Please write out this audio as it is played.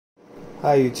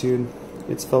Hi YouTube,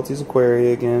 it's Felty's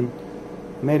Aquaria again.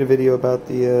 I made a video about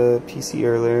the PC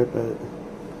earlier, but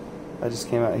I just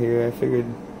came out here. I figured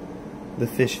the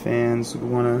fish fans would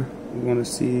wanna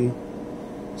see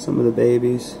some of the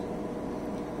babies.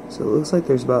 So it looks like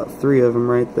there's about 3 of them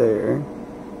right there.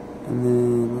 And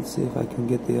then let's see if I can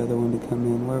get the other one to come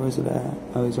in. Where was it at?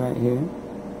 Oh, he's right here.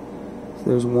 So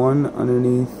there's one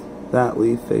underneath that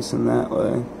leaf facing that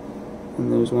way. And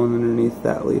there's one underneath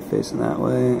that leaf facing that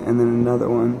way, and then another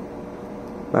one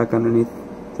back underneath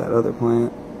that other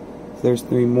plant. So there's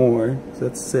 3 more, so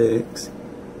that's 6.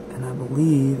 And I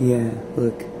believe, yeah,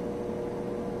 look,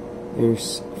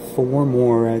 there's 4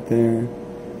 more right there.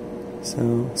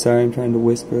 So, sorry I'm trying to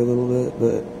whisper a little bit,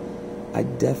 but I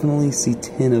definitely see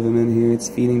 10 of them in here. It's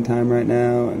feeding time right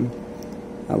now, and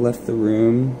I left the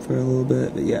room for a little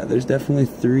bit. But yeah, there's definitely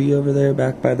 3 over there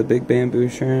back by the big bamboo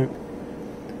shrimp.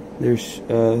 There's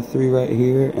 3 right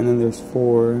here, and then there's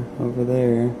 4 over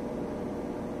there.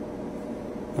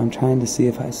 I'm trying to see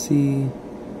if I see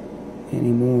any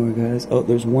more, guys. Oh,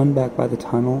 there's 1 back by the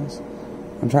tunnels.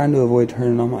 I'm trying to avoid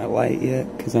turning on my light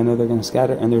yet, because I know they're going to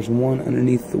scatter. And there's 1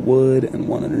 underneath the wood, and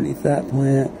 1 underneath that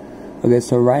plant. Okay,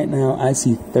 so right now, I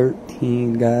see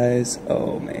 13, guys.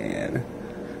 Oh, man.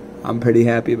 I'm pretty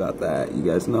happy about that. You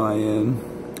guys know I am.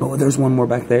 Oh, there's 1 more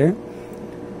back there.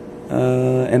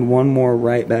 And 1 more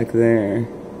right back there.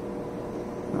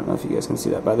 I don't know if you guys can see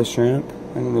that by the shrimp.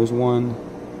 And then there's 1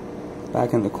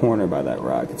 back in the corner by that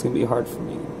rock. It's going to be hard for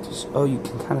me. Oh, you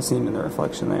can kind of see him in the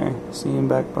reflection there. See him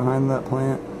back behind that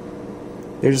plant?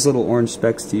 They're just little orange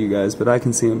specks to you guys, but I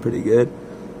can see them pretty good.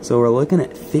 So we're looking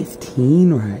at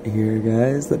 15 right here,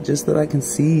 guys. Just that I can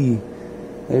see.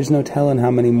 There's no telling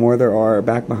how many more there are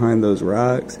back behind those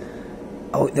rocks.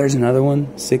 Oh, there's another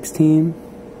one. 16.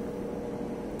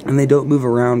 And they don't move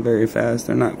around very fast.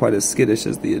 They're not quite as skittish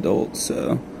as the adults,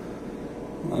 so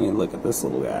let me look at this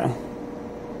little guy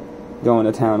going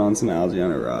to town on some algae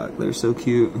on a rock. They're so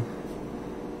cute.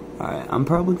 Alright, I'm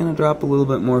probably gonna drop a little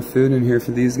bit more food in here for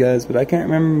these guys, but I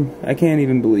can't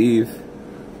even believe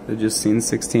I've just seen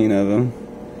 16 of them.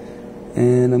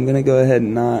 And I'm gonna go ahead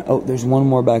and not, oh, there's 1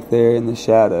 more back there in the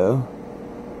shadow.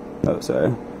 Oh,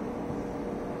 sorry.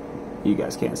 You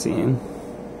guys can't see him.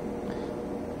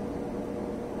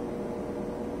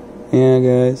 Yeah,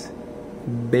 guys,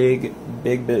 big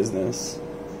business.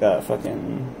 Got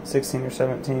fucking 16 or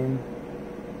 17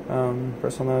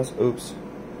 bristlenose. Oops,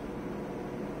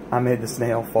 I made the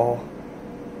snail fall.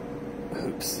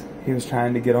 Oops, he was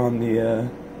trying to get on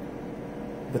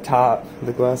the top,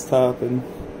 the glass top, and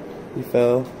he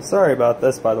fell. Sorry about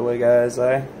this, by the way, guys.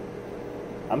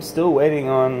 I'm still waiting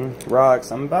on rocks.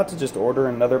 I'm about to just order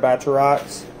another batch of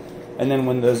rocks, and then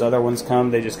when those other ones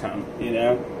come, they just come, you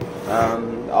know.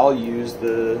 I'll use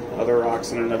the other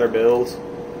rocks in another build.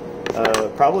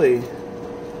 Probably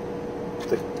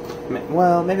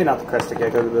well, maybe not the crested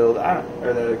gecko build,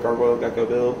 or the gargoyle gecko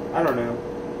build. I don't know.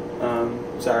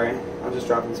 Sorry, I'm just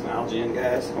dropping some algae in,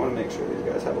 guys. I want to make sure these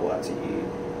guys have a lot to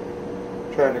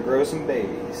eat. Trying to grow some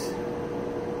babies.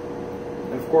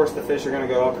 And of course, the fish are gonna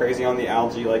go all crazy on the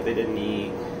algae like they didn't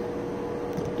eat,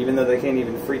 even though they can't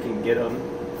even freaking get them.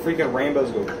 Freaking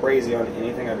rainbows go crazy on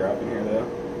anything I drop in here, though.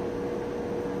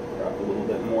 Drop a little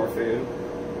bit more food.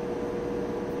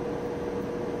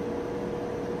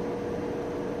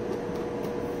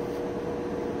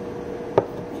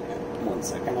 Yeah, 1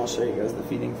 second, I'll show you guys the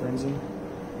feeding frenzy.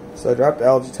 So I dropped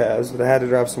algae tabs, but I had to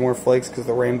drop some more flakes because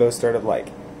the rainbow started like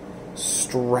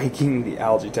striking the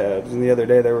algae tabs. And the other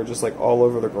day they were just like all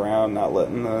over the ground, not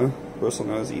letting the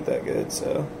bristlenose eat that good.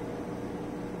 So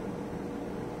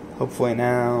hopefully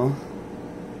now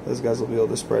those guys will be able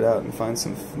to spread out and find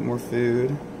some more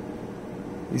food.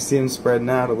 You see them spreading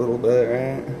out a little bit,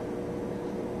 right?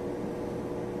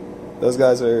 Those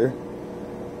guys are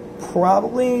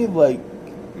probably like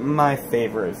my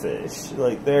favorite fish.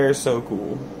 Like, they're so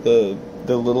cool. The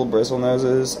little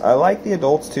bristlenoses. I like the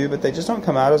adults too, but they just don't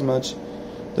come out as much.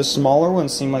 The smaller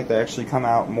ones seem like they actually come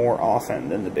out more often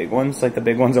than the big ones. Like, the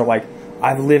big ones are like,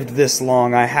 I've lived this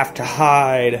long, I have to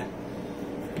hide.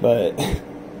 But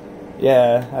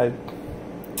yeah, I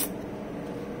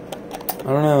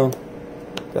don't know.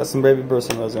 Got some baby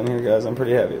bristlenose in here, guys. I'm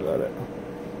pretty happy about it.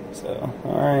 So,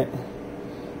 alright.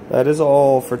 That is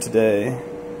all for today.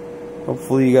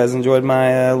 Hopefully you guys enjoyed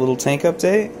my little tank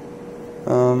update.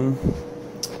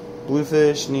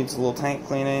 Bluefish needs a little tank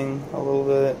cleaning a little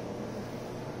bit.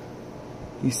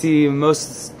 You see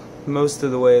most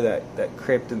of the way that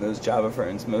crypt and those Java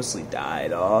ferns mostly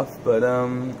died off, but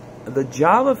the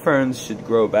Java ferns should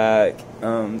grow back.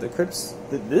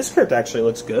 This crypt actually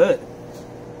looks good.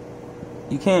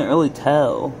 You can't really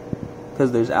tell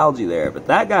because there's algae there. But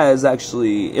that guy is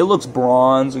actually, it looks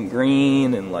bronze and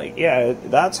green and like, yeah,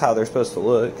 that's how they're supposed to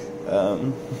look.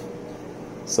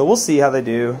 So we'll see how they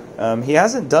do. He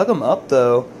hasn't dug them up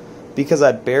though, because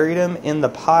I buried him in the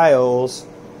piles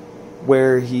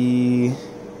where he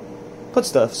put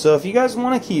stuff. So if you guys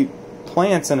want to keep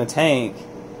plants in a tank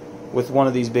with one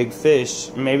of these big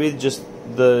fish, maybe just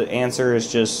the answer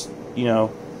is just, you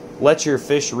know, let your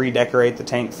fish redecorate the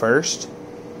tank first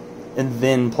and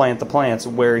then plant the plants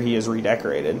where he is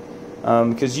redecorated.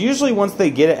 Because usually once they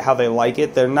get it how they like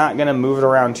it, they're not going to move it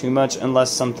around too much unless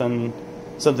something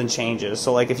changes.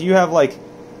 So like if you have like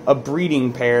a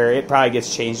breeding pair, it probably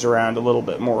gets changed around a little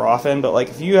bit more often. But like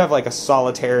if you have like a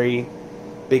solitary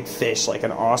big fish like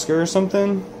an Oscar or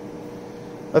something,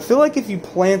 I feel like if you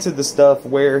planted the stuff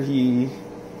where he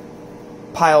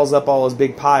piles up all his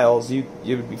big piles, you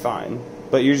would be fine.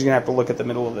 But you're just going to have to look at the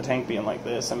middle of the tank being like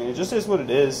this. I mean, it just is what it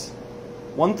is.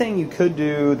 One thing you could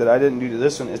do that I didn't do to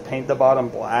this one is paint the bottom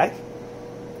black.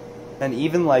 And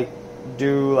even like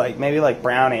do like maybe like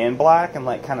brown and black and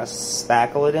like kind of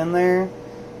spackle it in there.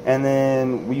 And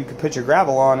then you could put your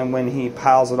gravel on, and when he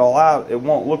piles it all out, it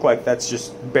won't look like that's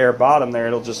just bare bottom there.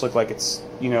 It'll just look like it's,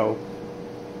 you know,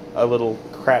 a little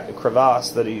crevasse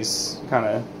that he's kind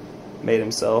of made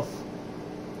himself.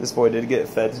 This boy did get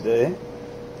fed today.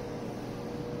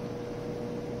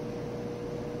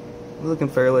 Looking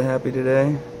fairly happy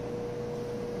today.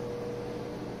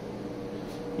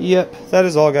 Yep, that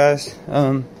is all, guys.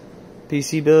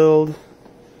 PC build.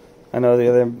 I know the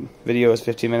other video was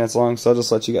 15 minutes long, so I'll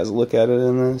just let you guys look at it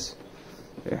in this.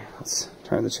 Here, let's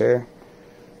turn the chair.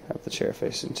 Have the chair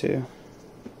facing too.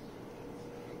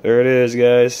 There it is,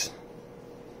 guys.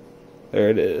 There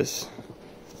it is.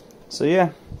 So yeah,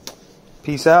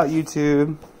 peace out,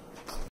 YouTube.